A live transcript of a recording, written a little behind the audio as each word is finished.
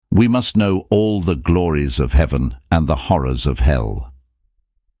We must know all the glories of heaven and the horrors of hell.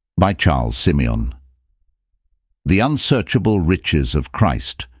 By Charles Simeon. The unsearchable riches of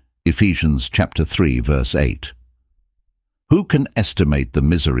Christ. Ephesians chapter 3, verse 8. Who can estimate the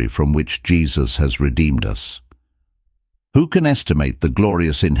misery from which Jesus has redeemed us? Who can estimate the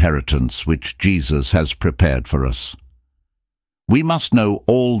glorious inheritance which Jesus has prepared for us? We must know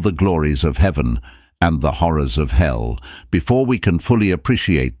all the glories of heaven and the horrors of hell before we can fully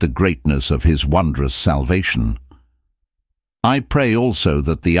appreciate the greatness of his wondrous salvation. I pray also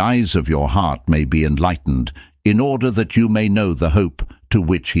that the eyes of your heart may be enlightened, in order that you may know the hope to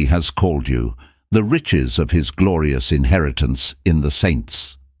which he has called you, the riches of his glorious inheritance in the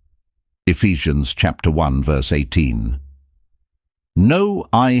saints. Ephesians chapter 1, verse 18. No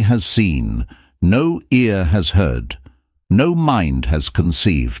eye has seen, no ear has heard, no mind has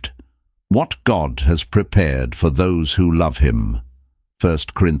conceived what God has prepared for those who love him. 1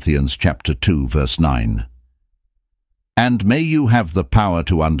 Corinthians chapter 2, verse 9. And may you have the power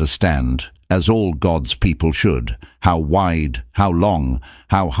to understand, as all God's people should, how wide, how long,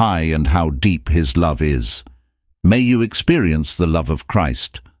 how high and how deep his love is. May you experience the love of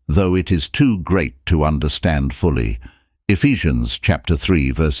Christ, though it is too great to understand fully. Ephesians chapter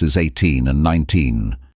 3, verses 18 and 19.